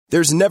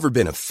There's never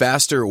been a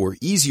faster or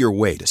easier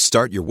way to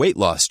start your weight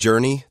loss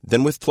journey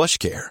than with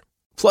PlushCare.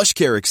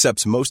 PlushCare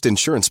accepts most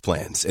insurance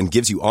plans and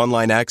gives you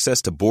online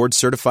access to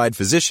board-certified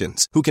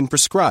physicians who can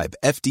prescribe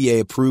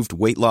FDA-approved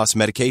weight loss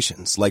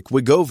medications like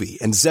Wegovy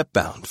and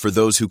Zepbound for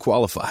those who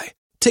qualify.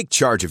 Take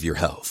charge of your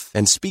health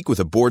and speak with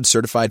a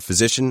board-certified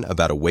physician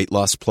about a weight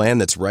loss plan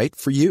that's right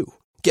for you.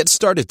 Get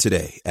started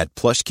today at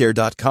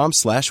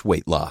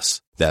plushcare.com/weight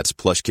loss. That's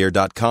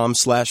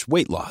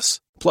plushcare.com/weight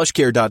loss.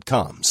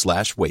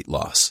 plushcare.com/weight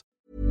loss.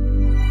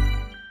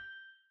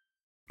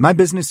 My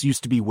business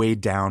used to be weighed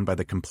down by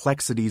the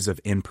complexities of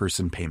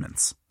in-person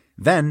payments.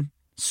 Then,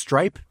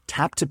 Stripe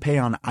Tap to Pay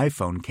on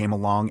iPhone came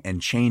along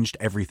and changed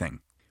everything.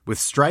 With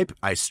Stripe,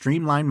 I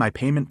streamlined my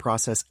payment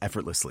process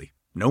effortlessly.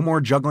 No more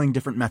juggling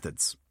different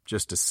methods.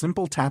 Just a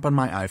simple tap on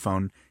my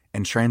iPhone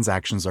and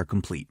transactions are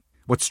complete.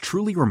 What's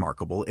truly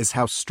remarkable is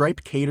how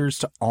Stripe caters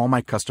to all my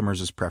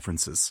customers'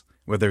 preferences.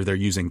 Whether they're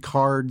using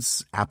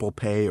cards, Apple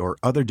Pay, or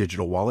other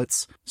digital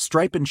wallets,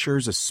 Stripe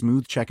ensures a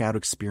smooth checkout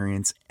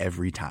experience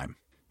every time.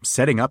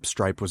 Setting up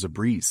Stripe was a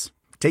breeze,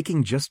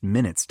 taking just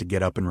minutes to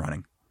get up and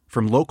running.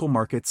 From local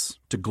markets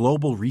to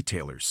global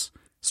retailers,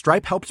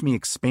 Stripe helped me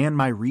expand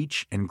my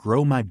reach and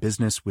grow my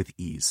business with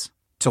ease.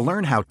 To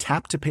learn how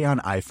Tap to Pay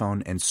on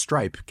iPhone and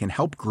Stripe can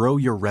help grow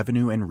your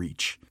revenue and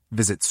reach,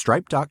 visit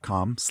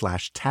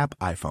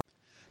stripe.com/tapiphone.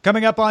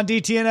 Coming up on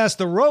DTNS,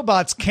 the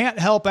robots can't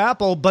help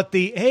Apple, but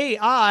the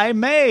AI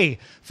may.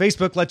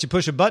 Facebook lets you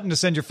push a button to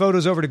send your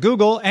photos over to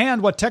Google,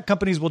 and what tech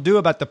companies will do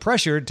about the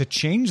pressure to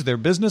change their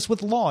business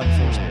with law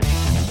enforcement.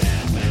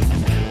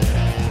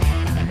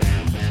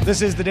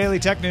 This is the Daily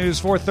Tech News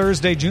for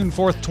Thursday, June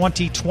 4th,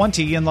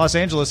 2020 in Los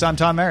Angeles. I'm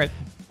Tom Merritt.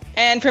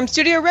 And from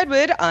Studio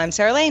Redwood, I'm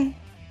Sarah Lane.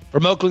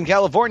 From Oakland,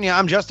 California,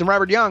 I'm Justin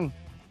Robert Young.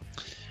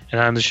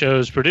 And I'm the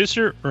show's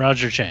producer,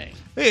 Roger Chang.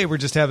 Hey, we're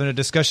just having a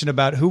discussion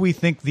about who we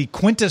think the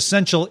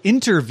quintessential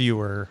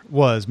interviewer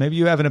was. Maybe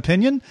you have an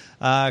opinion?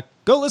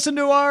 Go listen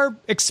to our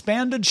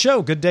expanded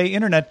show, Good Day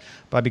Internet,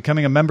 by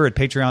becoming a member at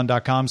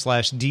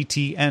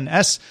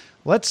patreon.com/DTNS.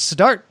 Let's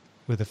start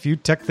with a few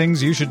tech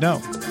things you should know.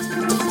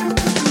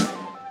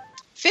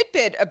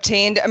 Fitbit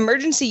obtained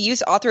emergency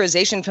use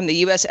authorization from the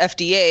U.S.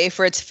 FDA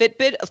for its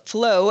Fitbit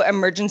Flow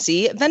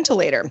emergency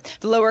ventilator.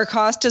 The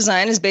lower-cost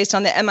design is based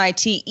on the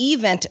MIT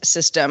eVent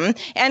system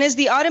and is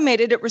the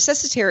automated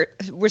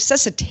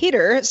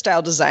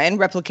resuscitator-style design,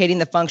 replicating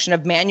the function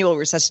of manual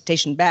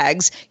resuscitation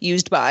bags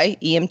used by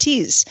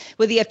EMTs.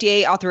 With the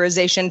FDA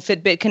authorization,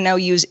 Fitbit can now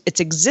use its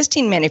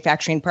existing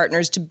manufacturing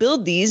partners to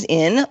build these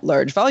in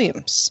large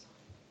volumes.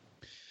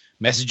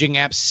 Messaging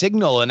app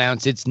Signal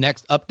announced its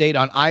next update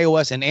on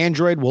iOS and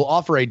Android will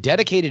offer a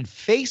dedicated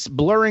face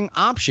blurring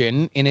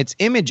option in its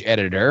image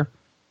editor.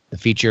 The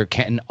feature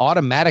can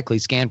automatically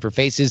scan for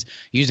faces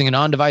using an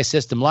on-device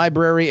system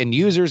library, and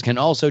users can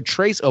also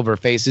trace over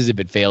faces if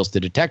it fails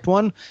to detect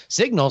one.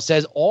 Signal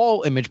says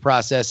all image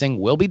processing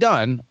will be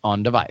done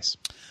on device.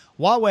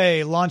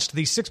 Huawei launched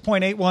the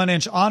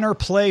 6.81-inch Honor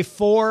Play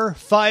 4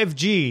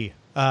 5G.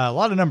 A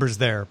lot of numbers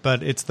there,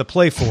 but it's the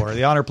Play 4,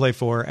 the Honor Play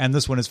 4, and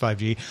this one is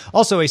 5G.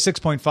 Also a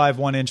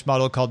 6.51-inch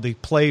model called the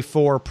Play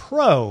 4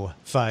 Pro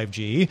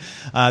 5G.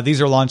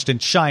 These are launched in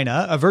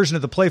China. A version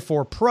of the Play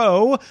 4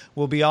 Pro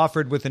will be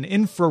offered with an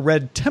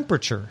infrared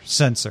temperature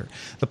sensor.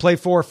 The Play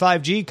 4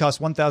 5G costs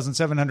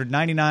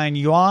 1,799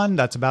 yuan.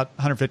 That's about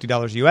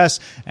 $150 US.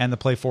 And the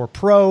Play 4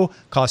 Pro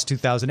costs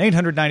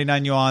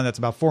 2,899 yuan. That's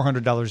about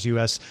 $400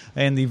 US.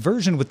 And the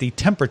version with the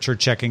temperature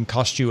checking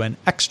costs you an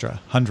extra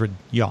 100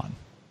 yuan.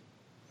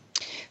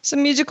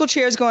 Some musical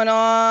chairs going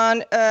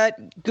on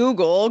at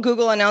Google.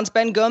 Google announced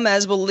Ben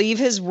Gomez will leave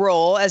his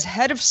role as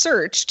head of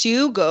search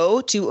to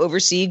go to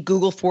oversee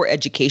Google for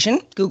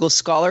Education, Google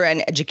Scholar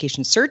and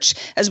Education Search,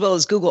 as well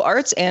as Google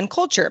Arts and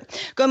Culture.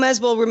 Gomez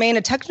will remain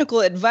a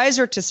technical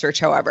advisor to search,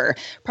 however.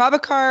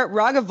 Prabhakar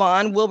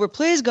Raghavan will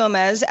replace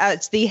Gomez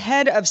as the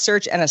head of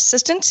search and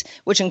assistant,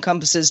 which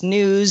encompasses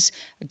news,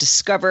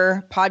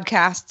 Discover,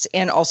 podcasts,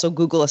 and also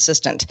Google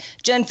Assistant.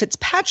 Jen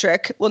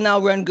Fitzpatrick will now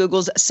run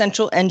Google's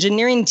central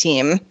engineering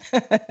team.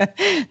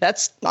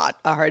 That's not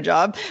a hard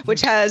job,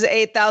 which has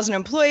 8,000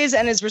 employees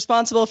and is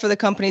responsible for the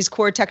company's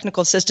core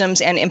technical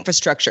systems and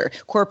infrastructure,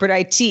 corporate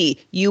IT,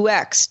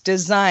 UX,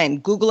 design,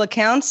 Google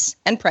accounts,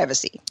 and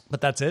privacy.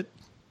 But that's it?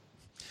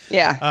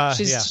 Yeah,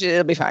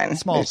 she'll be fine.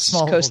 Small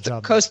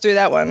coast through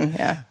that one,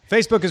 yeah.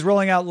 Facebook is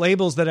rolling out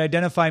labels that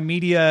identify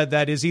media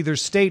that is either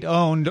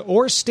state-owned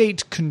or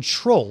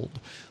state-controlled.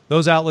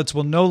 Those outlets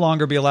will no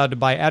longer be allowed to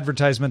buy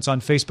advertisements on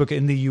Facebook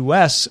in the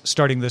U.S.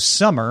 starting this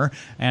summer,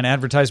 and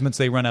advertisements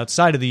they run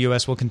outside of the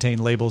U.S. will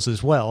contain labels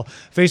as well.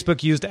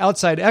 Facebook used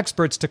outside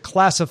experts to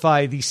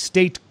classify the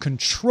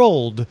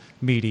state-controlled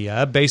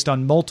media based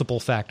on multiple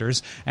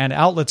factors, and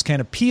outlets can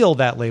appeal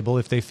that label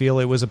if they feel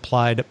it was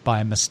applied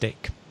by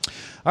mistake.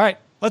 All right,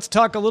 let's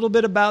talk a little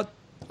bit about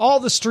all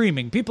the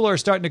streaming. People are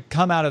starting to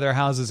come out of their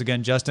houses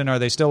again, Justin. Are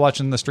they still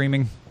watching the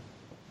streaming?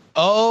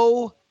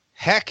 Oh,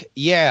 Heck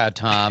yeah,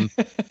 Tom.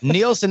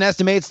 Nielsen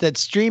estimates that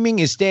streaming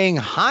is staying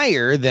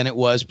higher than it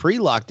was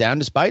pre-lockdown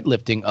despite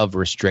lifting of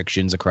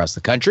restrictions across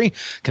the country.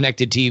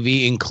 Connected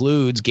TV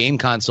includes game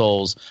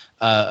consoles,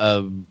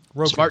 smart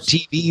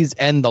TVs,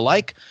 and the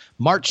like.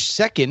 March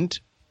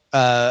 2nd,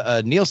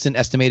 Nielsen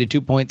estimated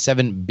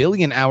 2.7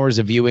 billion hours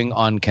of viewing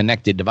on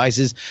connected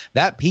devices.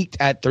 That peaked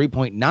at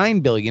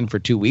 3.9 billion for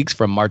 2 weeks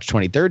from March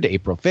 23rd to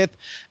April 5th.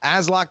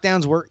 As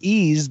lockdowns were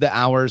eased, the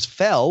hours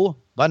fell,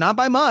 but not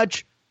by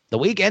much. The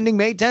week ending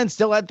May 10th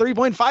still had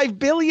 3.5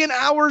 billion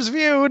hours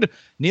viewed.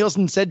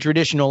 Nielsen said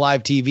traditional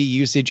live TV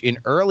usage in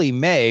early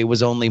May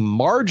was only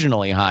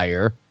marginally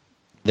higher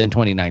than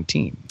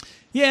 2019.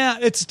 Yeah,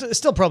 it's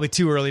still probably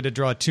too early to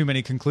draw too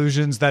many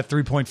conclusions. That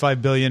 3.5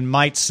 billion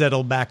might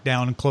settle back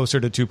down closer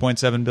to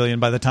 2.7 billion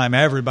by the time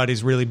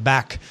everybody's really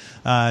back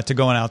to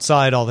going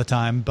outside all the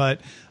time.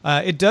 But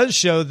it does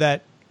show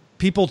that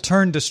people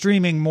turn to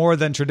streaming more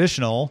than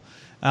traditional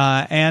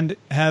and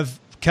have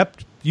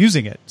kept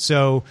using it.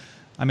 So,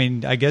 I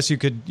mean, I guess you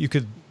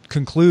could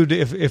conclude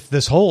if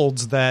this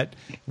holds that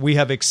we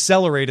have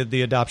accelerated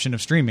the adoption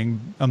of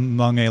streaming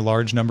among a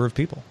large number of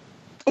people.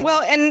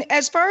 Well, and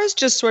as far as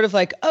just sort of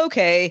like,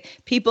 okay,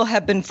 people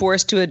have been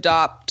forced to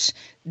adopt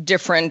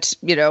different,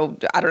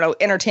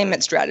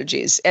 entertainment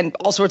strategies and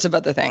all sorts of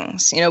other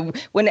things.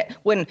 When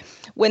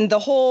the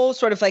whole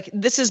sort of like,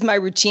 this is my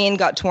routine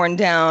got torn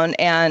down,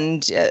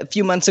 and a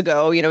few months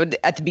ago,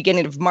 at the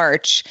beginning of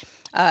March,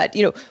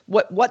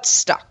 what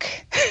stuck?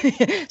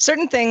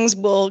 Certain things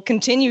will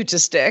continue to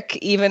stick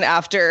even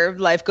after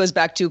life goes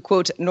back to,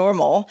 quote,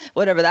 normal,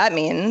 whatever that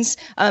means.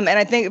 And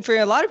I think for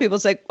a lot of people,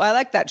 it's like, well, I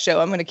like that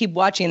show. I'm going to keep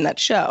watching that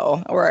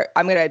show, or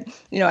I'm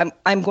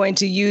going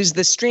to use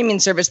the streaming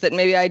service that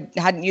maybe I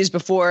hadn't used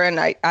before, and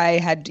I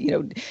had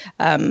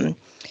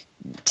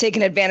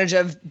taken advantage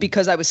of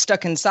because I was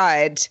stuck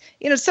inside.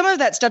 Some of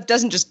that stuff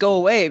doesn't just go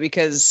away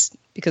because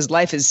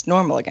life is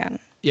normal again.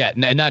 Yeah,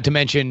 and not to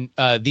mention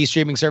these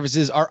streaming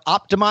services are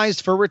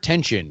optimized for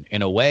retention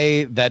in a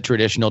way that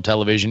traditional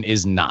television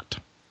is not.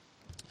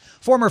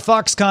 Former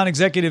Foxconn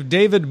executive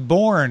David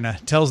Bourne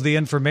tells The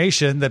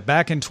Information that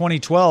back in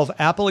 2012,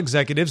 Apple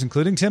executives,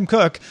 including Tim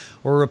Cook,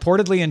 were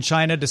reportedly in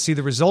China to see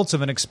the results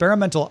of an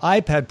experimental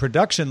iPad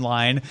production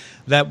line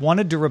that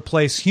wanted to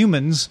replace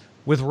humans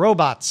with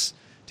robots.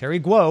 Terry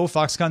Guo,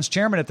 Foxconn's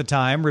chairman at the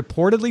time,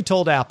 reportedly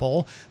told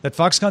Apple that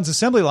Foxconn's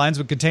assembly lines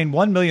would contain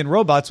 1 million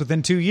robots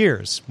within 2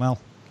 years. Well,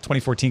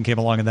 2014 came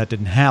along and that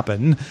didn't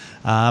happen.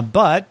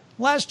 But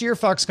last year,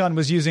 Foxconn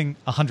was using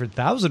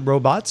 100,000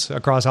 robots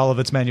across all of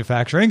its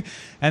manufacturing.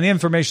 And the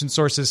information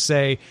sources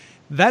say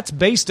that's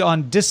based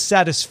on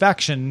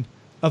dissatisfaction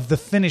of the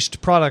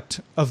finished product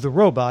of the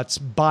robots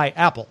by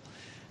Apple.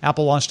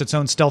 Apple launched its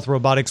own stealth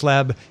robotics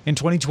lab in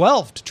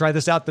 2012 to try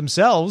this out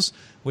themselves,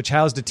 which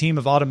housed a team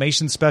of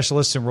automation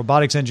specialists and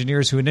robotics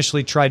engineers who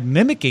initially tried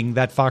mimicking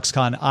that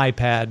Foxconn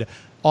iPad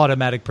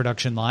automatic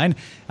production line.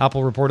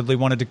 Apple reportedly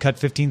wanted to cut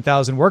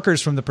 15,000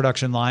 workers from the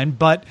production line,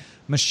 but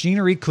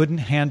machinery couldn't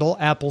handle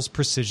Apple's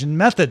precision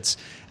methods.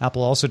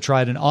 Apple also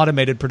tried an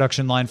automated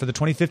production line for the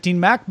 2015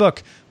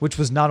 MacBook, which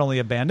was not only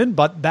abandoned,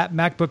 but that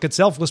MacBook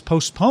itself was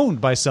postponed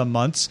by some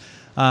months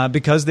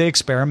because the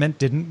experiment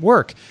didn't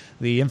work.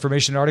 The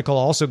Information article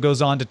also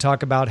goes on to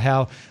talk about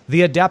how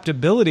the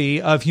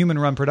adaptability of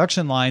human-run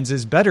production lines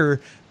is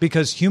better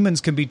because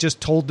humans can be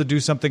just told to do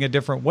something a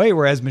different way,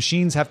 whereas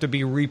machines have to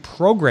be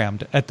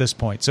reprogrammed at this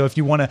point. So if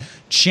you want to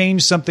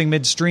change something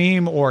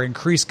midstream or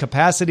increase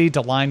capacity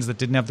to lines that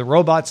didn't have the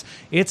robots,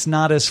 it's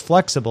not as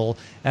flexible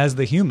as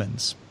the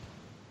humans.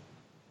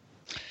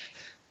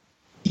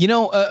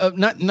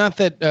 Not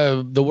that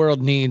the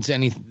world needs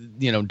any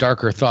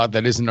darker thought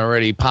that isn't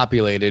already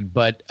populated,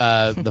 but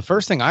the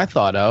first thing I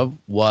thought of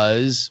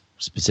was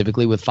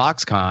specifically with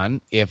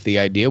Foxconn, if the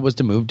idea was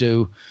to move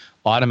to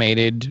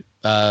automated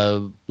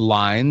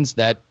lines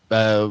that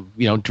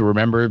to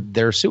remember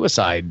their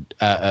suicide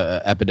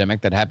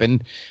epidemic that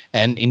happened,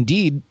 and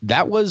indeed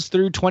that was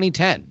through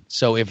 2010.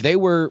 So if they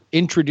were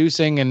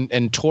introducing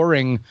and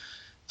touring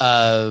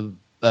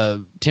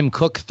Tim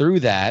Cook through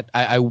that,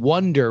 I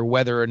wonder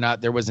whether or not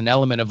there was an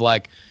element of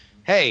like,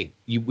 hey,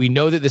 we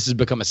know that this has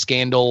become a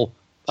scandal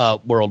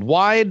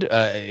worldwide.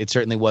 It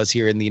certainly was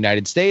here in the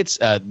United States.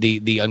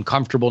 The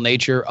uncomfortable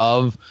nature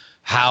of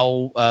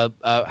how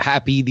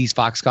happy these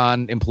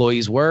Foxconn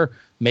employees were.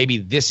 Maybe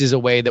this is a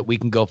way that we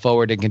can go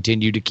forward and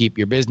continue to keep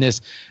your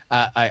business.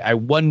 I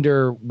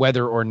wonder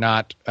whether or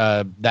not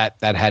that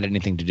had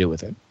anything to do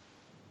with it.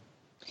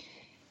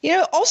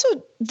 Also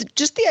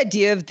just the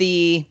idea of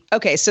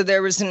so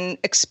there was an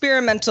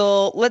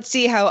experimental, let's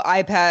see how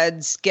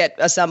iPads get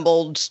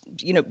assembled,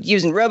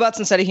 using robots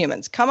instead of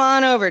humans. Come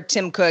on over,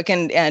 Tim Cook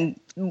and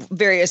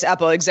various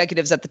Apple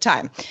executives at the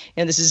time.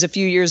 And this is a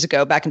few years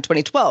ago, back in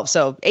 2012,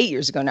 so 8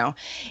 years ago now.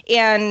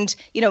 And,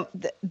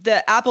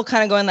 the Apple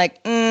kind of going like,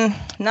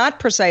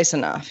 not precise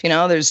enough.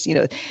 There's,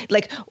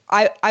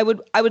 I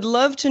would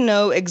love to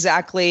know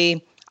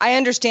exactly. I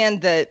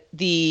understand that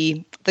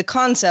the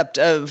concept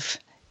of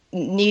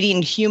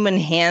needing human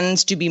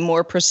hands to be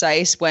more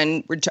precise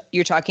when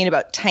you're talking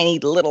about tiny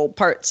little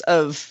parts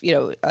of,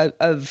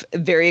 of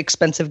very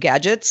expensive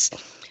gadgets.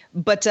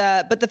 But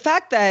the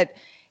fact that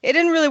it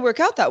didn't really work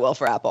out that well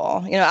for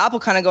Apple, Apple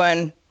kind of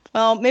going,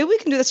 well, maybe we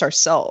can do this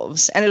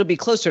ourselves and it'll be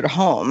closer to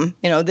home.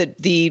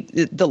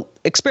 The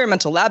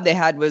experimental lab they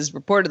had was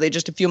reportedly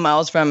just a few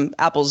miles from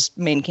Apple's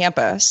main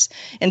campus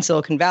in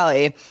Silicon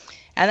Valley.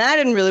 And that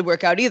didn't really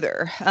work out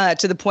either,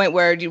 to the point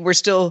where we're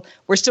still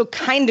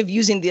kind of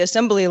using the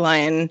assembly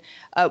line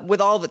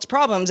with all of its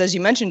problems, as you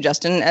mentioned,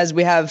 Justin, as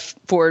we have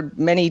for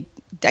many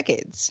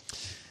decades.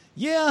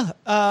 Yeah,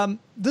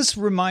 this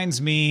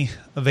reminds me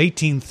of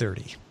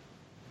 1830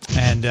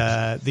 and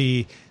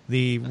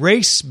the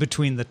race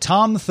between the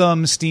Tom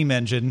Thumb steam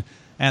engine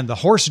and the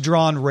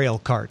horse-drawn rail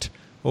cart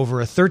over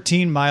a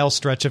 13-mile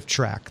stretch of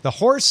track. The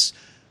horse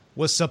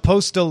was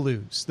supposed to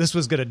lose. This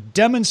was going to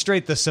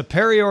demonstrate the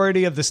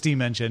superiority of the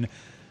steam engine,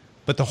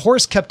 but the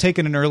horse kept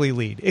taking an early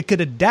lead. It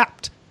could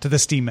adapt to the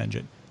steam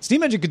engine.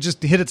 Steam engine could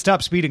just hit its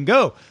top speed and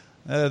go.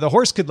 The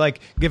horse could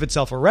give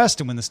itself a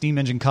rest, and when the steam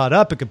engine caught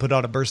up, it could put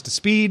out a burst of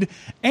speed.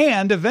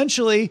 And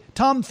eventually,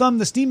 Tom Thumb,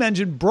 the steam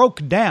engine,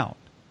 broke down,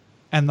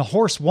 and the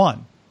horse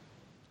won.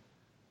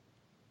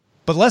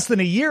 But less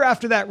than a year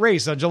after that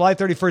race, on July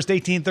 31st,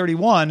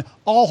 1831,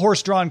 all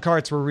horse-drawn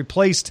carts were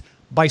replaced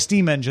by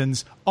steam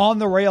engines on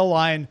the rail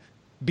line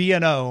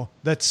B&O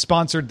that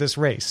sponsored this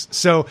race.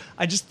 So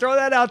I just throw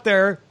that out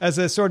there as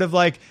a sort of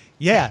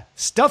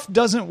stuff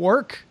doesn't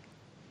work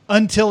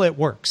until it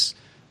works.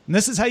 And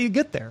this is how you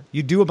get there.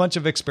 You do a bunch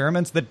of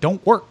experiments that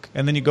don't work,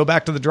 and then you go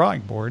back to the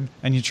drawing board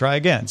and you try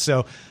again.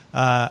 So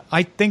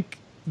I think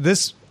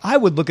I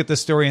would look at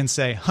this story and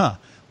say,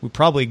 we're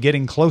probably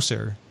getting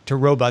closer to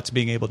robots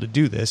being able to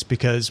do this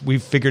because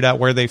we've figured out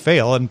where they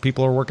fail and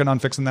people are working on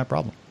fixing that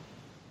problem.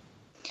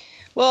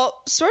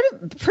 Well, sort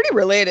of pretty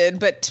related,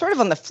 but sort of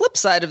on the flip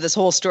side of this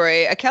whole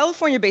story, a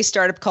California-based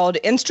startup called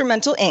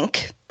Instrumental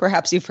Inc.,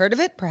 perhaps you've heard of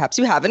it, perhaps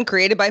you haven't,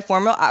 created by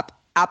former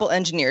Apple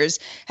engineers,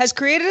 has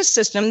created a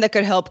system that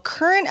could help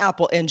current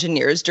Apple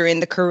engineers during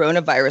the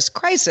coronavirus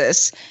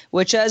crisis,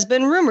 which has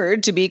been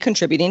rumored to be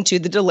contributing to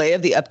the delay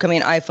of the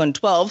upcoming iPhone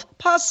 12,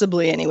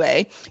 possibly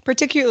anyway,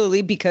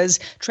 particularly because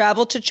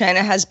travel to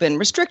China has been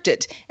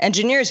restricted.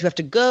 Engineers who have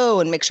to go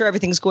and make sure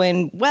everything's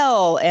going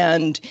well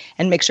and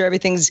make sure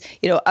everything's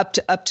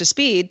up to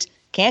speed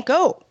can't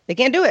go. They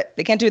can't do it.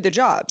 They can't do their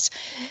jobs.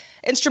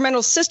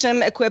 Instrumental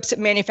System equips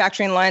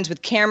manufacturing lines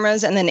with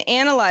cameras and then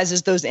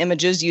analyzes those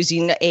images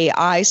using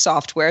AI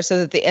software so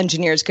that the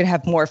engineers could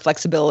have more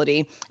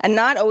flexibility and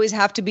not always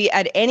have to be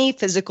at any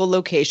physical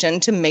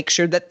location to make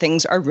sure that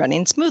things are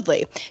running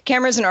smoothly.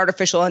 Cameras and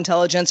artificial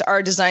intelligence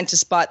are designed to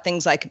spot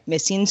things like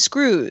missing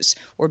screws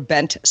or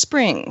bent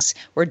springs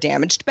or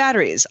damaged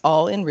batteries,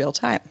 all in real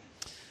time.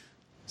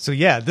 So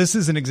yeah, this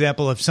is an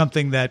example of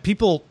something that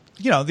people...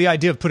 the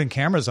idea of putting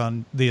cameras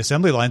on the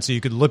assembly line so you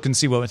could look and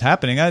see what was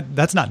happening,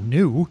 that's not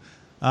new.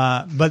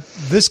 But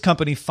this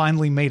company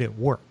finally made it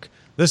work.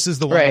 This is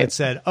the one that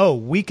said,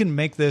 we can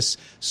make this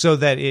so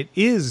that it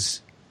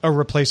is a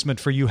replacement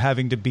for you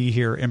having to be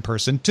here in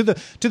person, to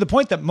the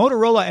point that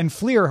Motorola and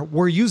FLIR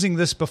were using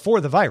this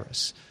before the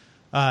virus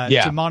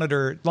to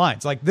monitor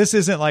lines. This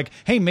isn't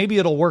hey, maybe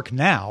it'll work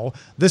now.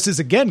 This is,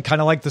 again,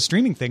 kind of like the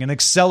streaming thing, an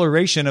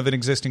acceleration of an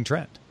existing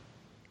trend.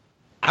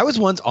 I was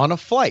once on a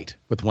flight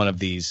with one of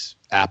these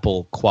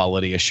Apple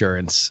quality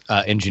assurance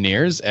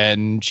engineers,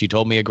 and she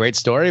told me a great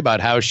story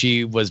about how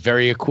she was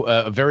very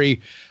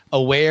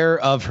aware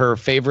of her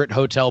favorite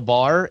hotel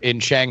bar in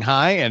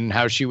Shanghai and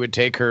how she would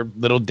take her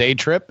little day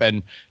trip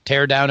and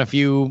tear down a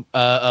few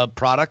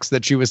products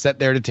that she was set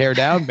there to tear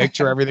down, make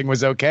sure everything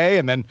was okay,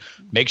 and then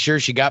make sure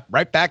she got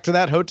right back to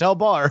that hotel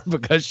bar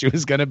because she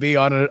was going to be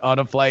on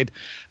a flight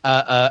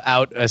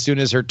out as soon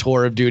as her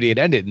tour of duty had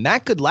ended. And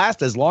that could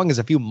last as long as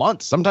a few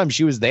months. Sometimes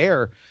she was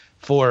there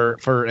for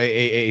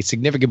a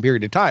significant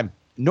period of time,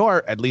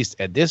 nor, at least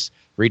at this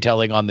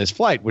retelling on this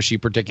flight, was she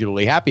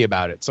particularly happy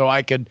about it. So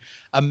I could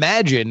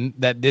imagine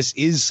that this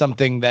is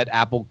something that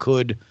Apple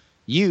could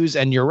use.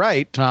 And you're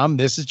right, Tom,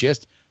 this is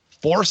just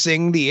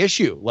forcing the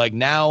issue.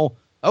 Now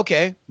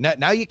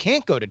you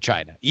can't go to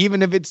China,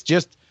 even if it's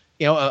just,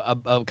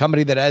 a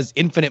company that has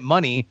infinite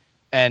money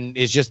and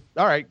is just,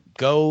 all right,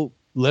 go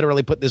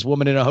literally put this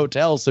woman in a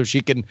hotel so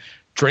she can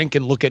drink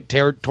and look at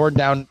torn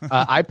down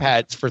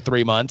iPads for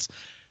 3 months.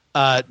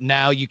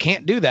 Now you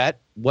can't do that.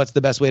 What's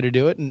the best way to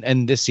do it?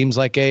 And this seems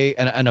like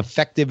an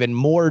effective and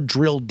more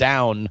drilled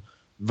down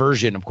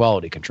version of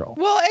quality control.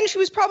 Well, and she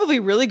was probably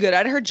really good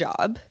at her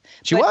job.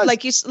 She was.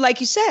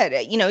 Like you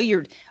said,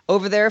 you're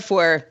over there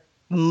for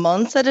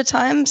months at a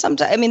time.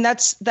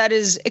 Sometimes, that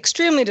is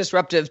extremely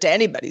disruptive to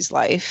anybody's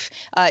life.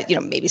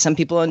 Maybe some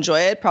people enjoy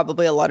it.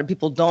 Probably a lot of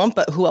people don't,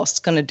 but who else is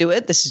going to do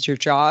it? This is your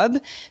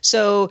job.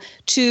 So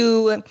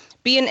to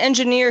be an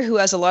engineer who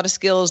has a lot of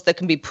skills that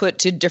can be put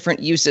to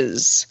different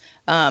uses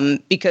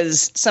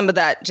because some of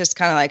that just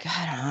kind of like,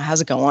 I don't know,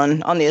 how's it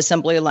going on the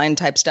assembly line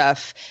type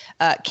stuff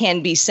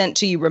can be sent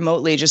to you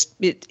remotely. Just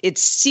it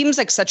seems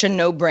like such a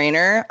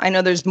no-brainer. I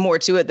know there's more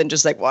to it than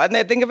just like, why didn't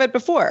I think of it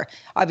before?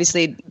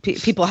 Obviously,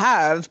 people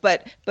have,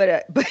 but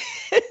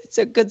it's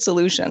a good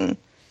solution.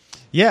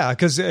 Yeah,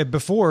 because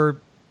before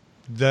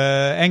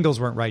the angles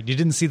weren't right. You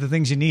didn't see the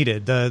things you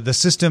needed. The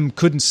system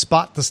couldn't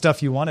spot the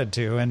stuff you wanted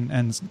to,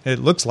 and it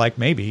looks like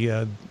maybe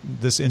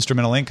this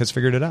Instrumental Ink has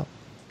figured it out.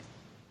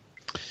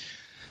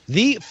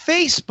 The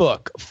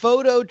Facebook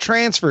photo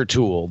transfer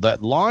tool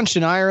that launched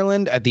in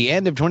Ireland at the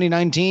end of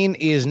 2019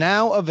 is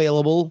now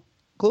available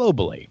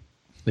globally.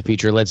 The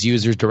feature lets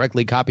users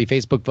directly copy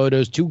Facebook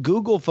photos to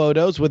Google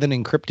Photos with an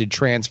encrypted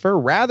transfer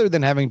rather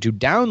than having to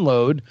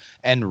download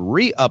and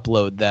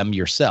re-upload them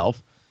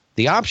yourself.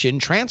 The option,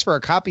 transfer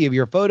a copy of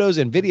your photos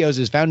and videos,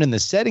 is found in the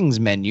settings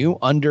menu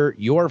under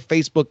your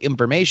Facebook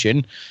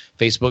information.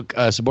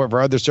 Facebook support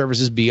for other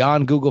services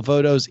beyond Google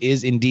Photos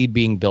is indeed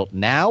being built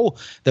now.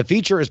 The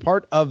feature is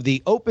part of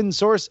the open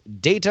source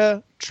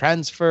data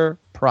transfer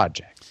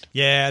project.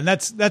 Yeah, and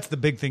that's the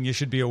big thing you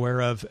should be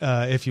aware of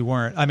if you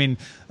weren't. I mean,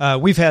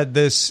 we've had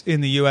this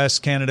in the U.S.,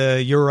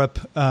 Canada, Europe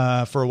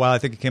for a while. I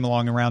think it came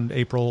along around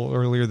April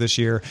earlier this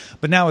year,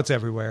 but now it's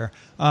everywhere.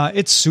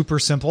 It's super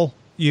simple.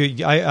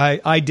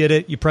 I did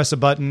it. You press a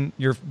button.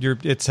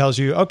 It tells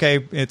you,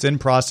 okay, it's in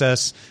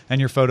process, and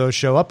your photos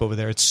show up over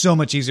there. It's so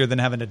much easier than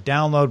having to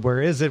download.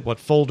 Where is it? What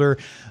folder?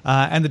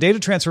 And the data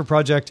transfer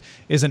project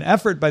is an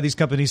effort by these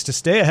companies to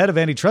stay ahead of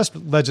antitrust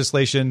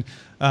legislation,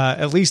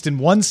 at least in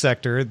one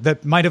sector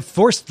that might have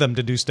forced them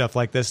to do stuff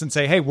like this and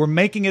say, hey, we're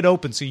making it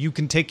open so you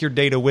can take your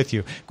data with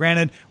you.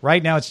 Granted,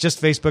 right now it's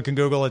just Facebook and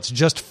Google. It's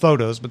just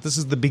photos, but this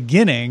is the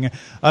beginning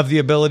of the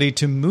ability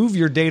to move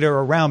your data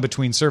around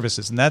between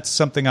services, and that's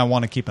something I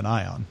want to keep an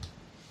eye on.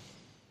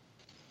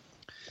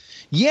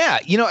 Yeah,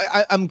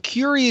 I'm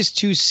curious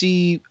to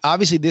see.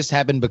 Obviously, this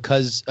happened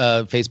because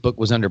Facebook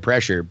was under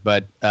pressure,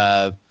 but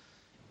I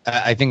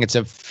think it's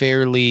a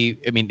fairly.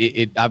 I mean,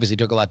 it obviously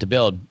took a lot to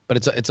build,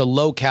 but it's a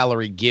low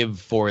calorie give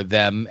for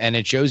them, and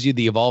it shows you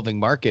the evolving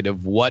market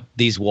of what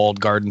these walled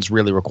gardens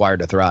really require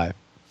to thrive.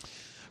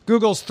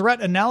 Google's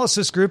threat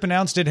analysis group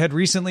announced it had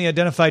recently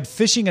identified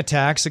phishing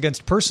attacks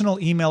against personal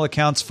email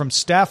accounts from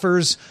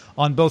staffers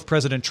on both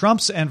President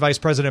Trump's and Vice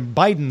President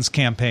Biden's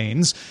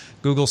campaigns.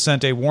 Google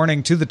sent a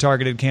warning to the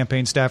targeted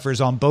campaign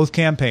staffers on both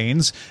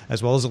campaigns,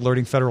 as well as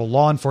alerting federal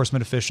law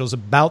enforcement officials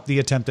about the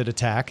attempted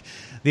attack.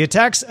 The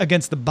attacks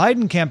against the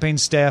Biden campaign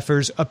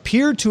staffers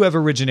appear to have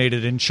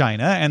originated in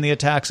China, and the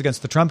attacks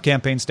against the Trump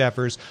campaign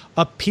staffers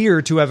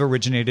appear to have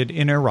originated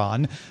in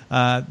Iran.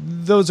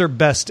 Those are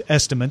best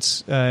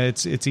estimates.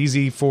 It's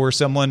easy for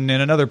someone in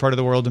another part of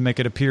the world to make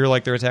it appear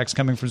like their attacks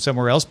coming from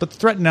somewhere else, but the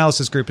threat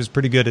analysis group is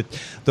pretty good at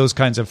those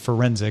kinds of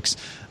forensics.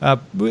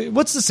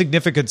 What's the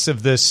significance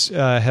of this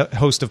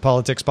host of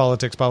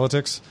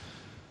politics?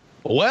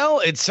 Well,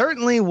 it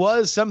certainly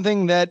was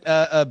something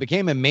that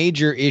became a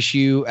major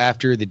issue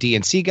after the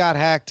DNC got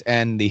hacked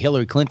and the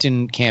Hillary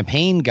Clinton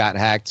campaign got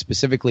hacked,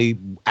 specifically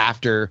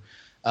after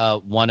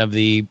one of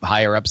the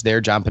higher-ups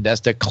there, John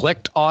Podesta,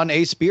 clicked on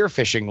a spear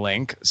phishing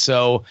link.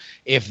 So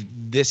if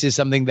this is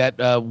something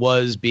that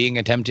was being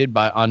attempted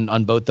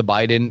on both the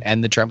Biden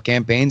and the Trump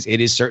campaigns,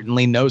 it is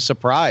certainly no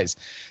surprise.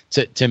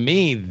 To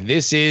me,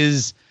 this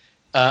is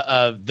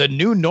the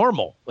new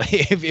normal.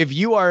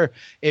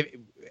 If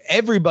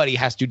everybody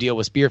has to deal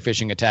with spear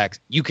phishing attacks,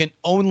 you can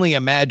only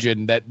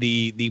imagine that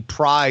the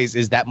prize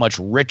is that much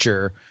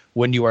richer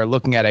when you are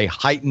looking at a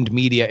heightened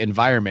media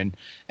environment.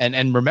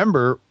 And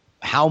remember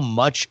how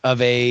much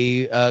of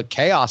a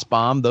chaos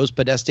bomb those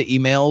Podesta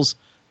emails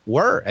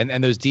were,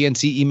 and those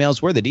DNC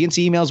emails were. The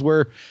DNC emails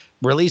were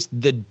released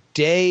 2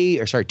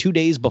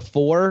 days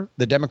before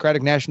the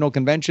Democratic National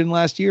Convention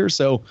last year.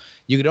 So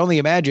you could only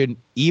imagine,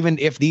 even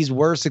if these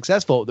were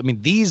successful, I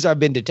mean, these have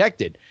been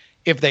detected.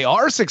 If they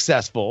are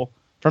successful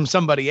from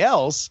somebody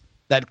else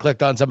that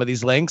clicked on some of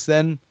these links,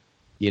 then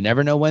you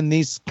never know when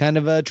these kind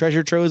of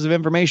treasure troves of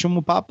information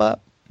will pop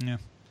up. Yeah.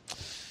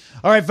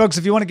 All right, folks,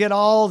 if you want to get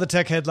all the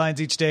tech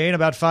headlines each day in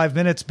about 5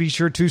 minutes, be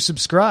sure to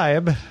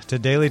subscribe to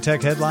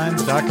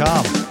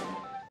dailytechheadlines.com.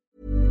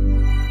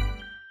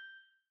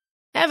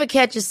 Ever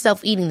catch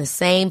yourself eating the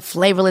same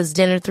flavorless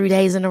dinner 3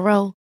 days in a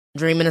row?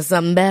 Dreaming of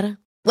something better?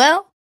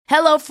 Well,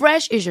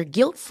 HelloFresh is your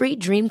guilt-free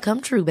dream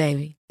come true,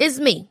 baby. It's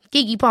me,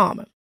 Keke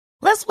Palmer.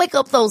 Let's wake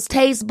up those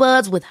taste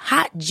buds with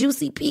hot,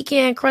 juicy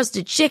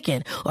pecan-crusted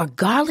chicken or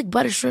garlic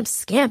butter shrimp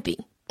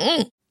scampi.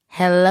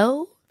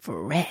 Hello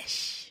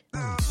Fresh.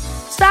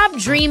 Stop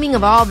dreaming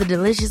of all the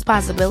delicious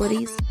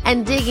possibilities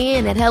and dig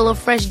in at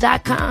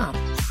HelloFresh.com.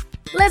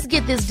 Let's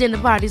get this dinner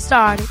party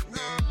started.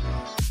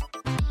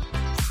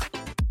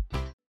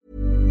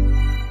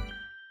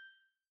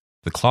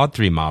 The Claude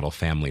 3 model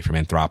family from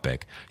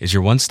Anthropic is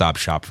your one-stop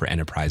shop for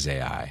enterprise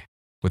AI.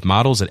 With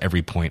models at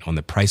every point on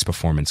the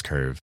price-performance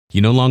curve,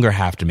 you no longer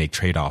have to make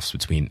trade-offs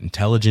between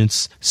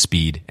intelligence,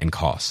 speed, and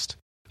cost.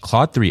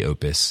 Claude 3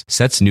 Opus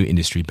sets new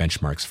industry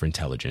benchmarks for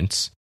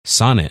intelligence.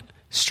 Sonnet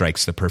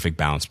strikes the perfect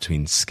balance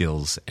between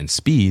skills and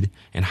speed,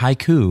 and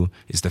Haiku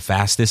is the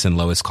fastest and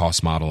lowest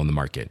cost model in the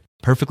market,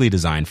 perfectly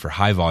designed for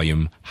high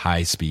volume,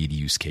 high speed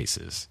use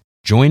cases.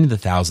 Join the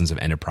thousands of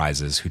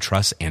enterprises who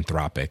trust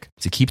Anthropic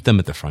to keep them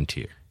at the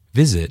frontier.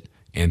 Visit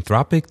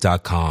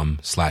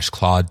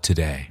anthropic.com/Claude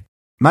today.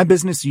 My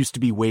business used to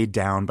be weighed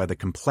down by the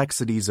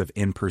complexities of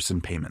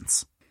in-person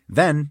payments.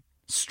 Then,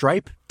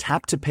 Stripe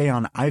Tap to Pay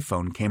on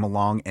iPhone came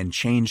along and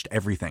changed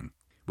everything.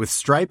 With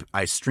Stripe,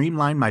 I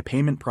streamlined my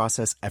payment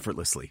process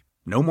effortlessly.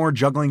 No more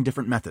juggling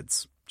different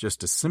methods.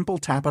 Just a simple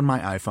tap on my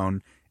iPhone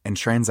and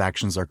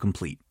transactions are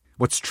complete.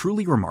 What's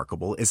truly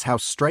remarkable is how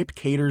Stripe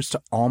caters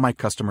to all my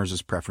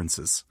customers'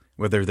 preferences.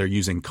 Whether they're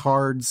using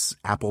cards,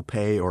 Apple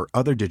Pay, or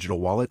other digital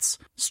wallets,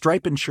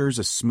 Stripe ensures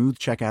a smooth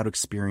checkout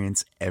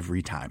experience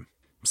every time.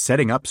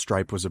 Setting up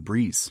Stripe was a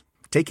breeze,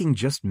 taking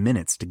just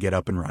minutes to get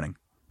up and running.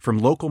 From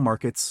local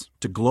markets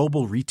to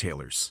global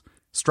retailers,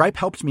 Stripe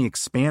helped me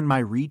expand my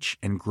reach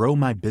and grow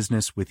my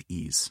business with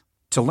ease.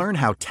 To learn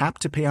how Tap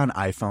to Pay on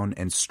iPhone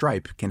and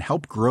Stripe can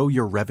help grow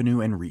your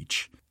revenue and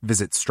reach,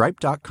 visit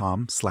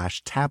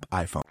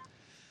stripe.com/tapiphone.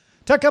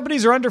 Tech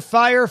companies are under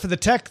fire for the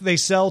tech they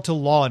sell to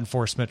law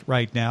enforcement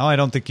right now. I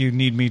don't think you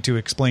need me to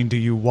explain to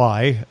you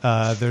why.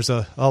 There's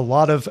a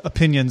lot of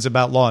opinions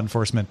about law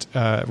enforcement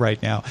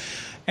right now.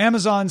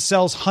 Amazon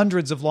sells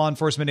hundreds of law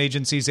enforcement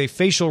agencies a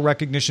facial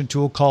recognition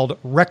tool called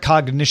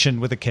Rekognition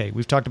with a K.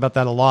 We've talked about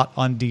that a lot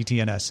on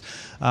DTNS.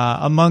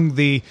 Among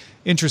the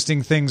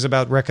interesting things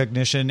about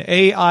Rekognition,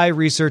 AI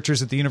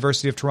researchers at the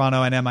University of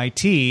Toronto and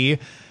MIT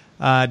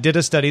did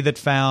a study that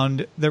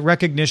found that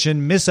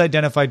Rekognition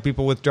misidentified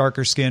people with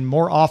darker skin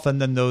more often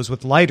than those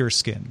with lighter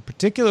skin,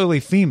 particularly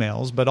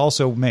females, but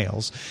also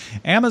males.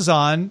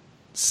 Amazon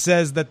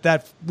says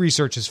that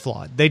research is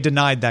flawed. They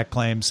denied that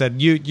claim,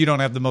 said you don't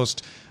have the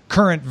most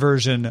current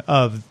version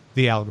of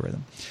the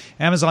algorithm.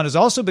 Amazon has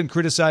also been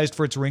criticized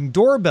for its Ring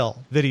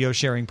doorbell video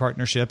sharing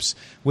partnerships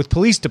with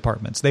police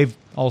departments. They've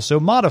also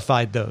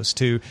modified those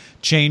to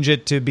change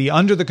it to be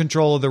under the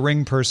control of the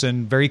Ring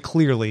person very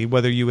clearly,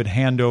 whether you would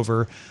hand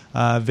over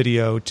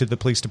video to the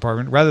police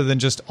department rather than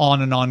just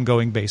on an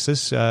ongoing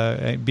basis,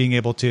 being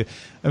able to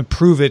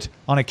improve it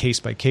on a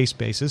case-by-case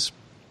basis.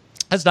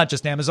 That's not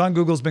just Amazon.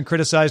 Google's been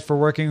criticized for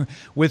working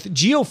with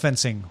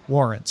geofencing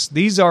warrants.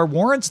 These are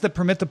warrants that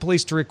permit the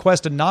police to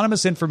request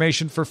anonymous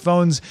information for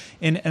phones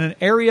in an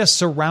area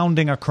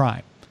surrounding a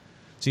crime.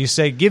 So you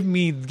say, give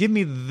me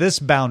this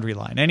boundary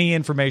line, any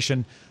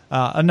information,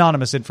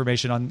 anonymous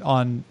information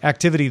on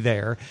activity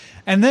there.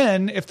 And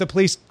then if the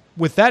police,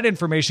 with that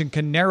information,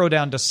 can narrow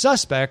down to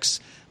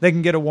suspects, they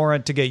can get a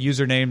warrant to get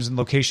usernames and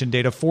location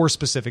data for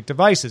specific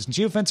devices. And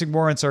geofencing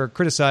warrants are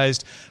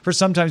criticized for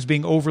sometimes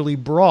being overly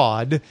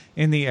broad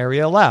in the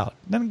area allowed.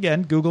 Then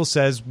again, Google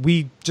says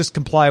we just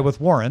comply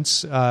with warrants.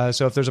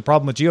 So if there's a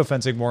problem with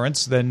geofencing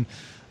warrants, then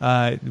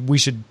we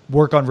should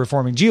work on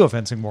reforming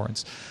geofencing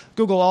warrants.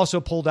 Google also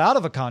pulled out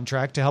of a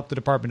contract to help the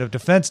Department of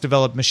Defense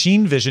develop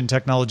machine vision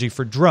technology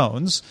for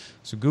drones.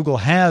 So Google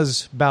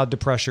has bowed to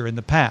pressure in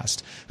the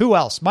past. Who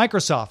else?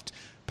 Microsoft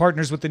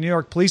partners with the New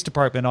York Police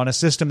Department on a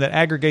system that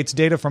aggregates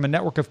data from a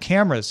network of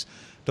cameras,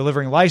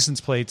 delivering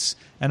license plates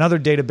and other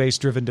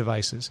database-driven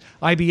devices.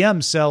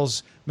 IBM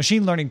sells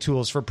machine learning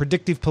tools for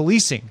predictive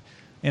policing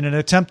in an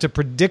attempt to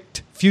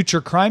predict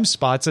future crime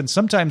spots and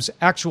sometimes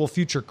actual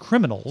future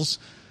criminals.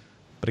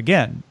 But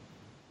again,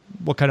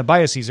 what kind of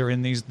biases are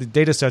in the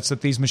data sets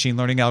that these machine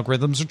learning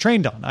algorithms are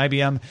trained on?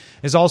 IBM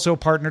is also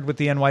partnered with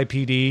the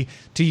NYPD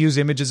to use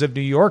images of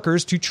New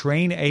Yorkers to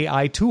train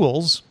AI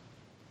tools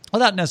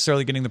without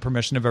necessarily getting the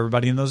permission of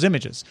everybody in those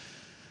images.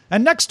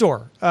 And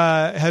Nextdoor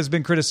has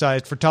been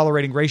criticized for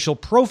tolerating racial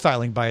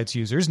profiling by its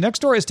users.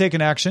 Nextdoor has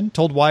taken action,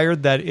 told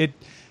Wired that it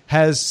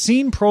has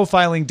seen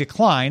profiling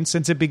decline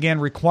since it began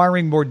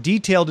requiring more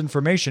detailed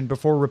information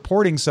before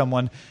reporting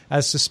someone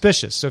as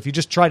suspicious. So if you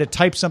just try to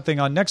type something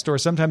on Nextdoor,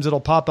 sometimes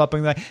it'll pop up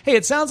and be like, hey,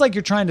 it sounds like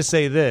you're trying to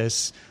say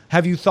this.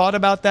 Have you thought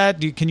about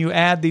that? Can you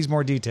add these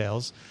more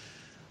details?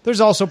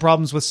 There's also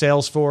problems with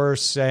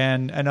Salesforce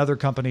and other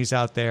companies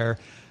out there.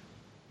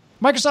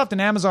 Microsoft and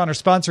Amazon are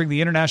sponsoring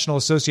the International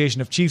Association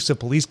of Chiefs of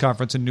Police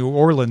conference in New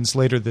Orleans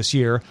later this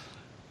year.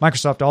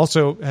 Microsoft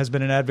also has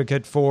been an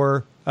advocate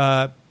for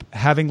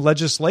having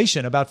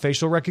legislation about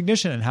facial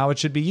recognition and how it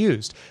should be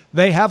used.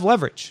 They have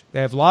leverage.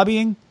 They have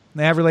lobbying.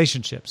 They have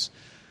relationships.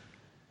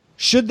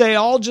 Should they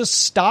all just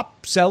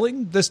stop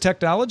selling this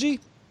technology?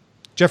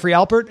 Jeffrey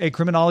Alpert, a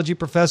criminology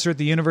professor at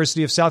the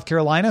University of South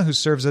Carolina who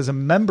serves as a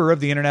member of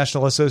the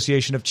International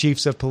Association of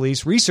Chiefs of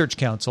Police Research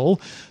Council,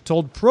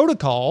 told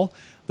Protocol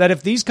that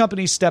if these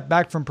companies step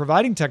back from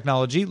providing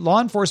technology,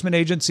 law enforcement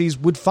agencies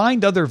would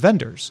find other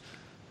vendors.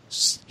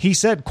 He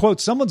said,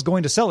 quote, someone's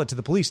going to sell it to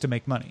the police to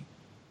make money.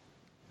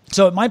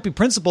 So it might be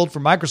principled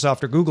for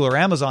Microsoft or Google or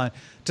Amazon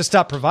to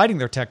stop providing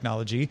their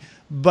technology,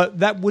 but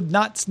that would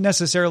not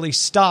necessarily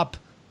stop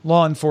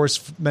law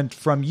enforcement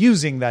from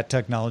using that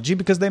technology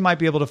because they might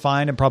be able to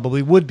find and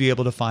probably would be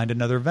able to find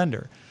another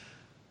vendor.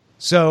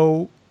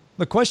 So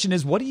the question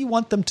is, what do you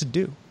want them to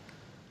do?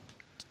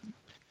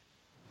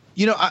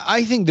 You know,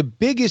 I think the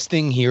biggest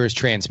thing here is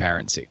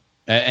transparency.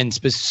 and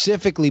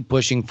specifically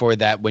pushing for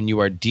that when you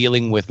are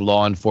dealing with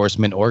law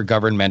enforcement or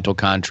governmental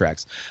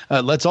contracts.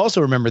 Let's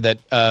also remember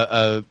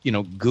that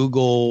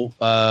Google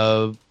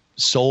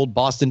sold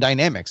Boston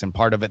Dynamics, and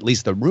part of at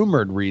least the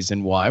rumored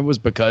reason why was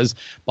because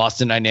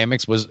Boston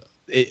Dynamics was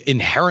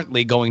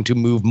inherently going to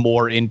move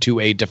more into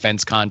a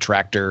defense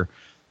contractor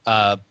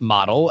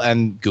model,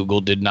 and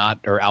Google did not,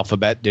 or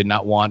Alphabet did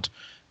not want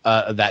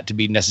that to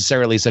be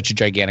necessarily such a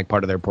gigantic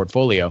part of their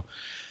portfolio.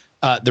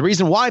 The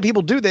reason why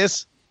people do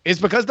this is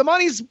because the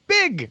money's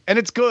big and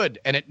it's good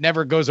and it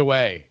never goes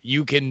away.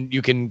 You can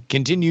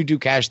continue to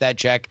cash that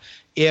check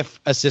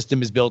if a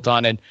system is built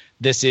on it.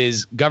 This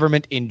is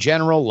government in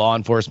general. Law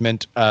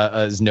enforcement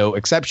is no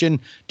exception.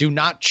 Do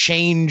not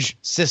change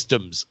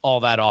systems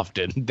all that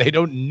often. They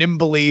don't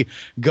nimbly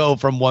go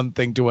from one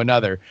thing to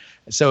another.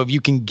 So if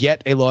you can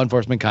get a law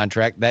enforcement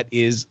contract, that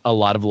is a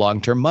lot of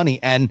long-term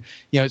money. And,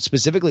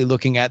 specifically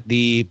looking at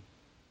the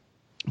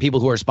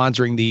people who are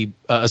sponsoring the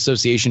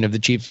Association of the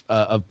Chiefs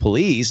of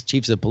Police,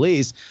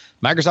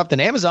 Microsoft and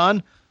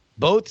Amazon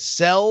both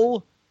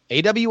sell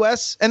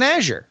AWS and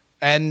Azure,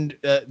 and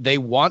they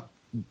want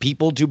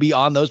people to be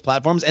on those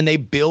platforms, and they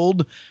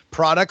build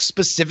products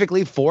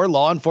specifically for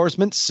law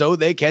enforcement so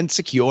they can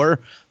secure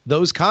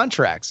those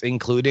contracts,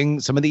 including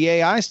some of the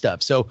AI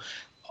stuff. So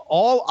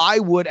all I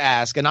would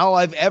ask, and all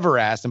I've ever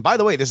asked, and by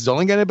the way, this is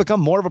only going to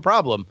become more of a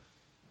problem,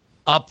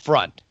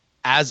 upfront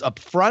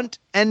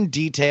and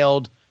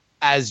detailed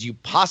as you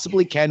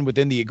possibly can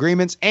within the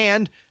agreements.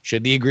 And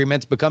should the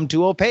agreements become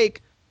too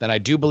opaque, then I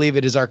do believe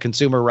it is our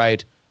consumer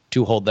right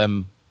to hold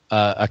them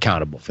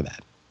accountable for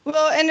that.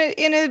 Well, and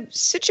in a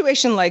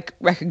situation like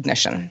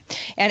recognition,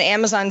 and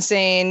Amazon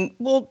saying,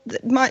 well,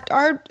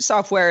 our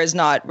software is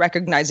not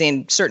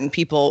recognizing certain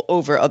people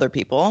over other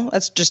people.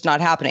 That's just not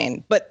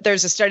happening. But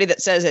there's a study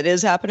that says it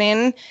is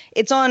happening.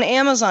 It's on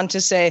Amazon to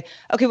say,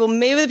 okay, well,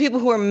 maybe the people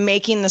who are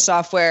making the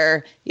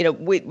software, we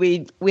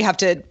have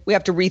to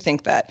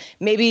rethink that.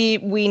 Maybe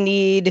we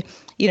need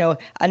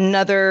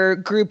another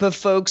group of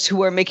folks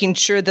who are making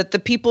sure that the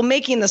people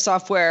making the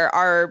software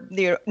are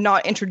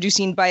not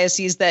introducing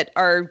biases that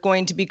are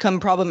going to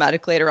become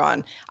problematic later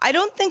on. I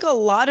don't think a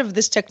lot of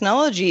this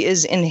technology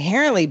is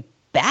inherently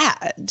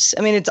bad.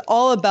 I mean, it's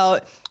all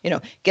about,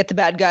 get the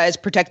bad guys,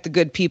 protect the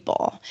good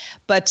people,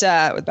 but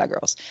with bad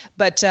girls.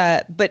 But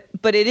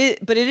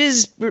it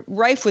is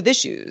rife with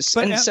issues,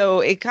 so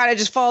it kind of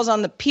just falls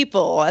on the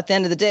people at the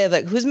end of the day of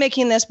like, who's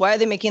making this, why are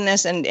they making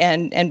this,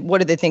 and what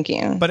are they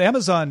thinking? But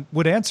Amazon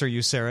would answer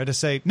you, Sarah, to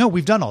say, no,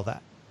 we've done all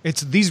that.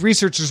 It's these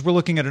researchers were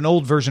looking at an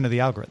old version of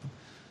the algorithm.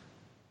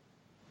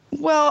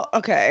 Well,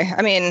 okay,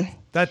 I mean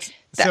okay.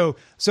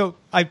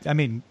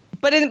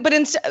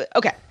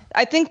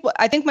 I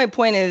think my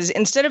point is,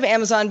 instead of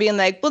Amazon being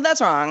like, well,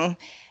 that's wrong,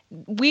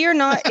 we are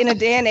not in a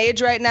day and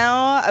age right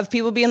now of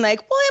people being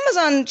like, well,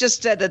 Amazon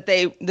just said that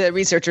the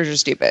researchers are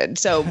stupid,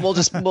 so we'll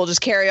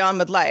just carry on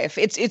with life.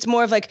 It's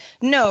more of like,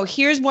 no,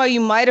 here's why you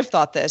might have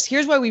thought this.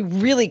 Here's why we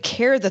really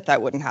care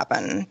that wouldn't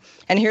happen,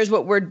 and here's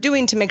what we're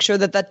doing to make sure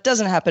that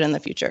doesn't happen in the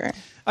future.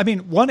 I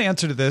mean, one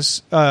answer to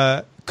this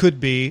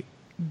could be,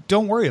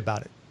 don't worry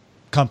about it.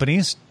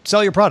 Companies,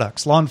 sell your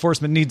products. Law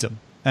enforcement needs them.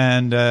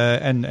 And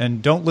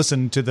don't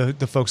listen to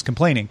the folks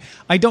complaining.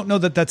 I don't know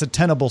that that's a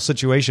tenable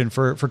situation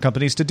for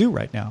companies to do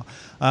right now.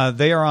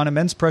 They are on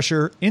immense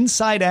pressure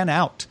inside and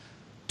out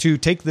to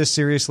take this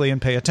seriously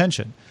and pay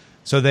attention.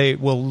 So they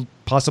will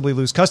possibly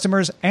lose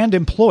customers and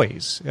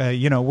employees.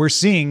 We're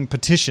seeing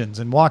petitions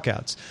and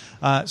walkouts.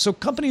 So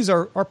companies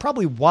are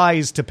probably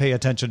wise to pay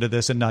attention to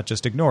this and not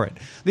just ignore it.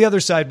 The other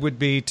side would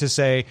be to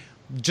say,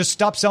 just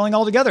stop selling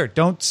altogether.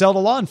 Don't sell to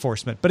law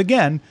enforcement. But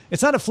again,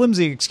 it's not a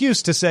flimsy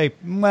excuse to say,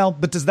 well,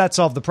 but does that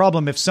solve the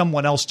problem if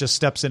someone else just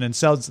steps in and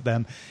sells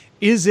them?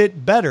 Is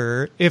it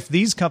better if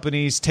these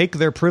companies take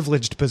their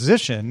privileged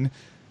position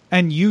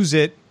and use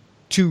it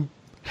to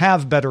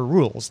have better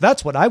rules?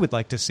 That's what I would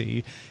like to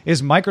see,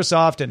 is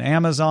Microsoft and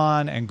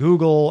Amazon and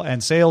Google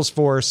and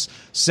Salesforce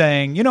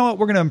saying, you know what,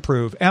 we're going to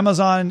improve.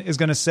 Amazon is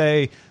going to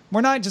say, we're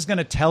not just going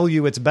to tell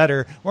you it's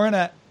better. We're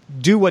going to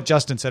do what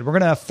Justin said. We're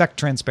going to affect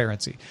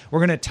transparency. We're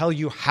going to tell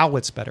you how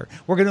it's better.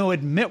 We're going to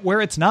admit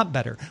where it's not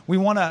better. We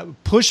want to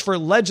push for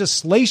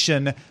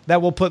legislation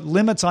that will put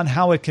limits on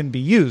how it can be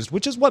used,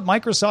 which is what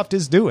Microsoft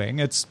is doing.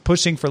 It's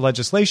pushing for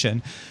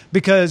legislation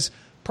because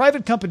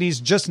private companies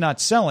just not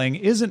selling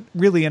isn't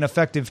really an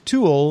effective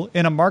tool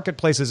in a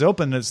marketplace as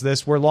open as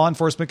this, where law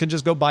enforcement can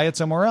just go buy it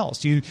somewhere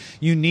else. You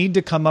need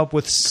to come up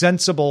with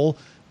sensible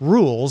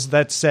rules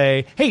that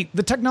say, hey,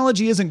 the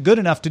technology isn't good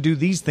enough to do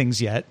these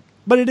things yet,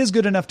 but it is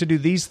good enough to do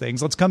these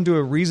things. Let's come to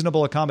a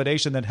reasonable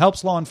accommodation that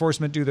helps law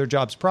enforcement do their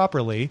jobs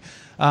properly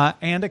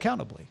and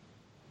accountably.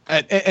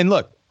 And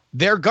look,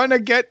 they're gonna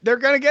get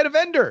a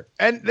vendor,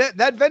 and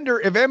that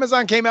vendor, if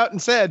Amazon came out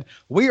and said,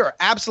 we are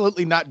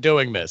absolutely not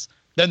doing this,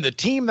 then the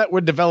team that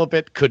would develop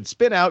it could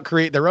spin out,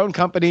 create their own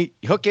company,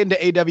 hook into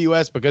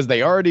AWS because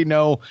they already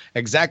know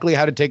exactly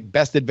how to take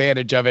best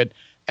advantage of it,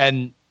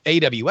 and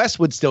AWS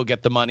would still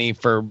get the money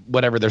for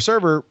whatever their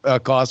server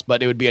costs,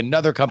 but it would be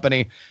another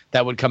company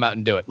that would come out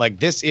and do it. Like,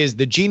 this is,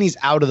 the genie's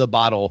out of the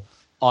bottle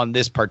on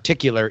this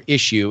particular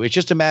issue. It's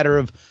just a matter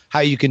of how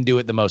you can do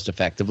it the most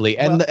effectively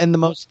and the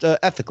most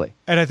ethically.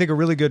 And I think a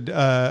really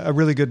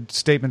good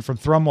statement from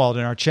Thrumwald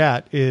in our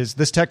chat is,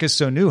 this tech is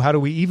so new. How do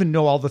we even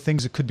know all the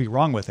things that could be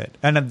wrong with it?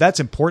 And that's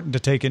important to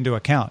take into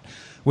account,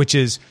 which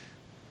is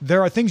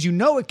there are things you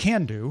know it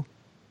can do,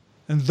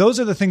 and those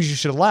are the things you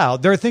should allow.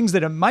 There are things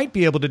that it might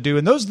be able to do,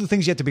 and those are the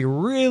things you have to be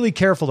really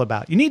careful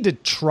about. You need to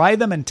try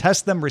them and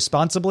test them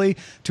responsibly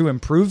to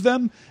improve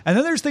them. And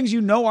then there's things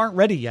you know aren't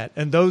ready yet,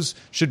 and those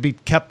should be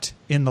kept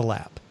in the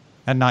lab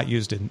and not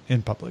used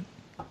in public.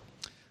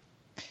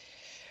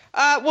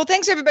 Well,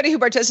 thanks everybody who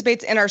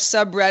participates in our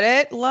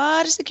subreddit. A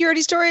lot of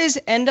security stories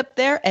end up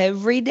there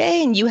every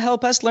day, and you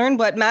help us learn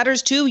what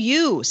matters to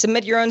you.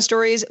 Submit your own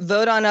stories,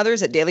 vote on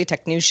others at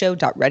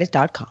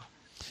dailytechnewsshow.reddit.com.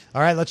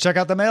 All right, let's check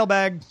out the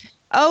mailbag.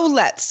 Oh,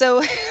 let's. So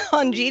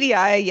on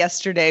GDI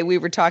yesterday, we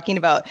were talking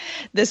about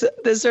this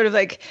sort of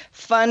like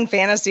fun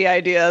fantasy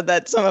idea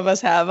that some of us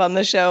have on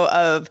the show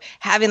of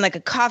having like a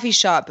coffee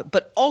shop,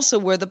 but also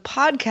where the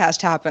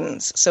podcast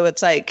happens. So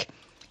it's like,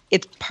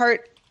 it's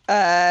part,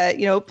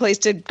 place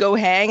to go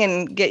hang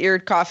and get your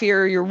coffee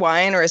or your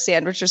wine or a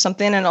sandwich or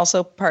something, and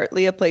also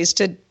partly a place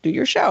to do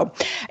your show.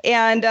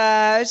 And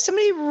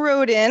somebody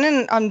wrote in,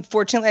 and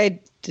unfortunately I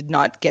did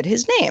not get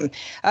his name.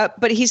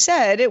 But he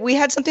said we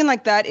had something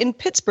like that in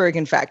Pittsburgh,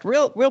 in fact,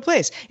 real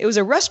place. It was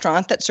a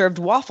restaurant that served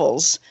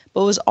waffles,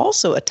 but was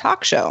also a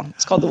talk show.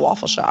 It's called the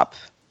Waffle Shop.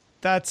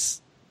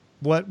 That's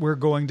what we're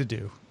going to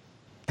do.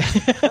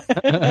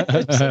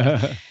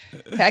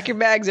 Pack your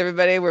bags,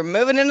 everybody. We're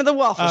moving into the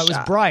Waffle Shop. It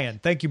was Brian.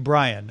 Thank you,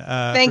 Brian.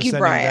 Thank you,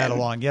 Brian. That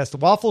along. Yes, the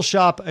Waffle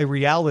Shop, a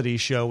reality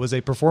show, was a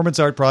performance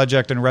art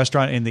project and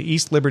restaurant in the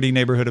East Liberty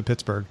neighborhood of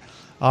Pittsburgh,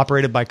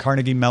 operated by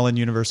Carnegie Mellon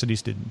University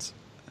students.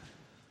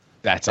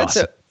 That's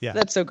awesome.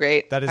 That's so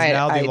great. That is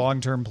now the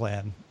long-term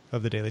plan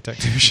of the Daily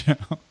Tech News Show.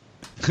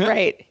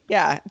 Right.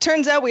 Yeah.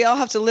 Turns out we all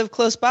have to live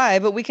close by,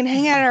 but we can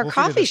hang out at our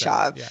coffee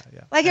shop. Yeah.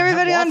 Like and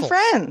everybody on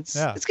Friends.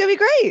 Yeah. It's going to be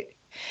great.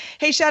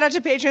 Hey, shout out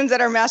to patrons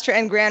at our Master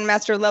and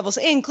Grandmaster levels,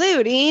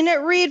 including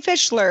Reed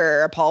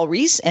Fischler, Paul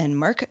Reese, and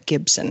Mark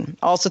Gibson.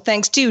 Also,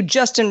 thanks to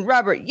Justin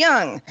Robert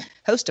Young,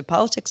 host of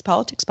Politics.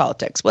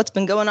 What's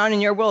been going on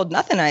in your world?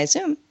 Nothing, I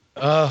assume.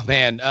 Oh,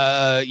 man.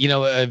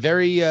 A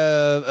very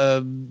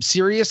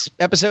serious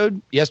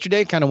episode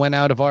yesterday. Kind of went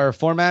out of our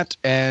format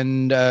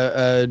and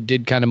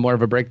did kind of more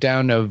of a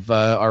breakdown of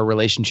our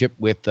relationship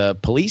with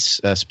police,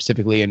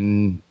 specifically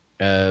in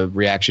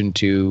reaction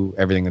to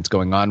everything that's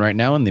going on right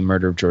now and the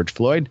murder of George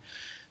Floyd.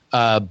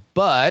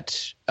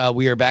 But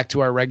we are back to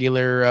our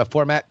regular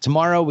format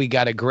tomorrow. We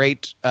got a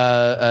great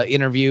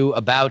interview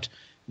about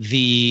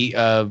the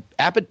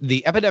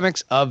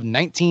epidemics of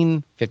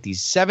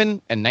 1957 and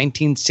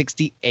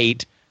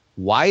 1968,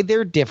 why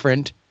they're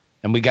different,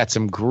 and we got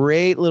some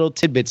great little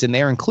tidbits in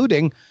there,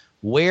 including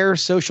where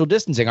social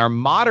distancing, our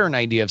modern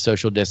idea of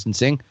social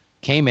distancing,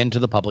 came into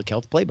the public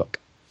health playbook.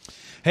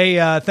 Hey,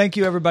 thank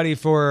you, everybody,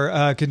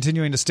 for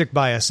continuing to stick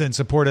by us and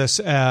support us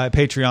at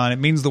Patreon. It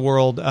means the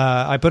world.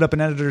 I put up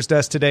an editor's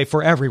desk today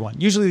for everyone.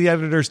 Usually the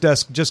editor's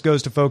desk just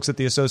goes to folks at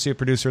the associate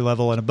producer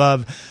level and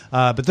above,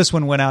 but this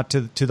one went out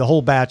to the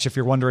whole batch, if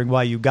you're wondering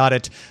why you got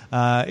it.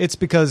 It's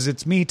because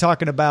it's me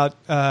talking about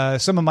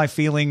some of my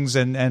feelings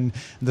and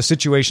the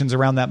situations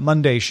around that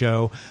Monday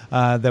show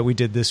that we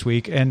did this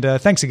week. And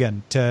thanks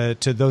again to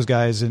those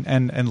guys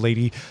and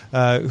lady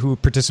who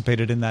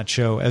participated in that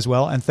show as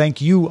well. And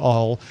thank you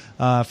all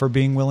for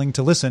being willing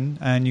to listen,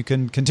 and you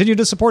can continue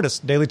to support us.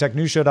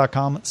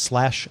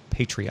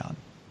 dailytechnewsshow.com/Patreon.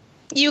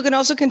 You can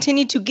also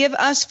continue to give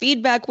us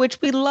feedback,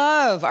 which we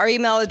love. Our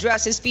email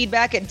address is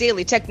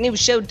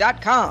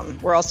feedback@dailytechnewsshow.com.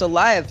 We're also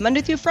live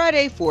Monday through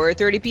Friday,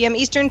 4:30 p.m.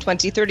 Eastern,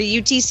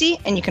 2030 UTC,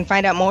 and you can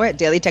find out more at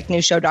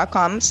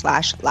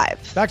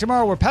dailytechnewsshow.com/live. Back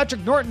tomorrow, where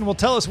Patrick Norton will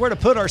tell us where to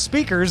put our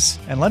speakers,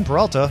 and Len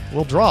Peralta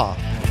will draw.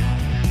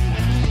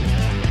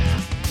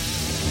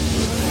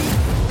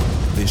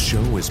 This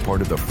show is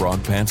part of the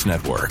Frog Pants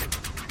Network.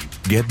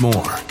 Get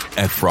more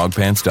at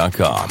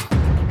frogpants.com.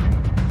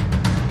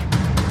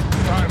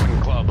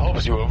 Diamond Club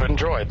hopes you have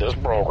enjoyed this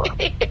program.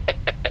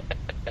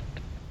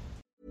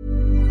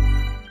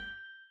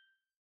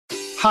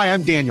 Hi,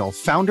 I'm Daniel,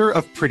 founder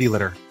of Pretty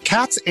Litter.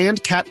 Cats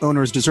and cat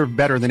owners deserve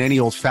better than any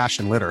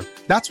old-fashioned litter.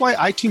 That's why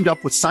I teamed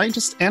up with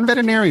scientists and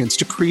veterinarians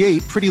to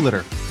create Pretty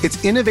Litter.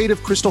 Its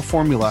innovative crystal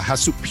formula has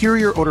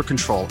superior odor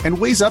control and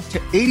weighs up to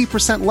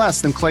 80%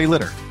 less than clay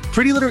litter.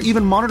 Pretty Litter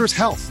even monitors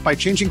health by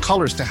changing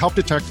colors to help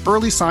detect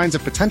early signs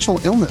of potential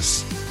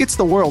illness. It's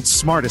the world's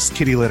smartest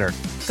kitty litter.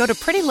 Go to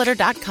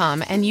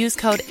prettylitter.com and use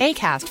code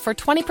ACAST for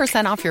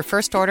 20% off your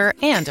first order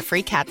and a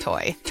free cat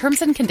toy.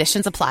 Terms and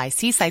conditions apply.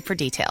 See site for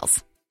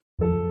details.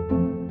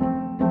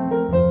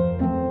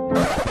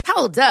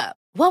 Hold up.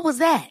 What was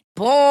that?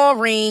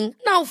 Boring.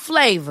 No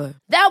flavor.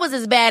 That was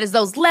as bad as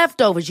those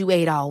leftovers you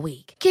ate all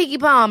week. Keke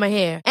Palmer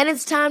here. And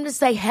it's time to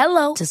say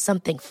hello to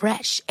something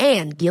fresh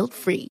and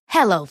guilt-free.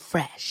 Hello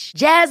Fresh.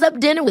 Jazz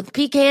up dinner with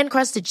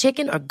pecan-crusted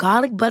chicken or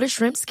garlic butter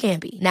shrimp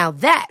scampi. Now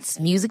that's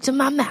music to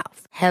my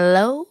mouth.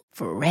 Hello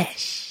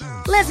Fresh.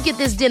 Let's get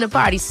this dinner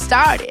party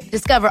started.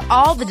 Discover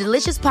all the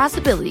delicious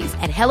possibilities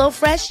at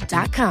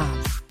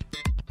HelloFresh.com.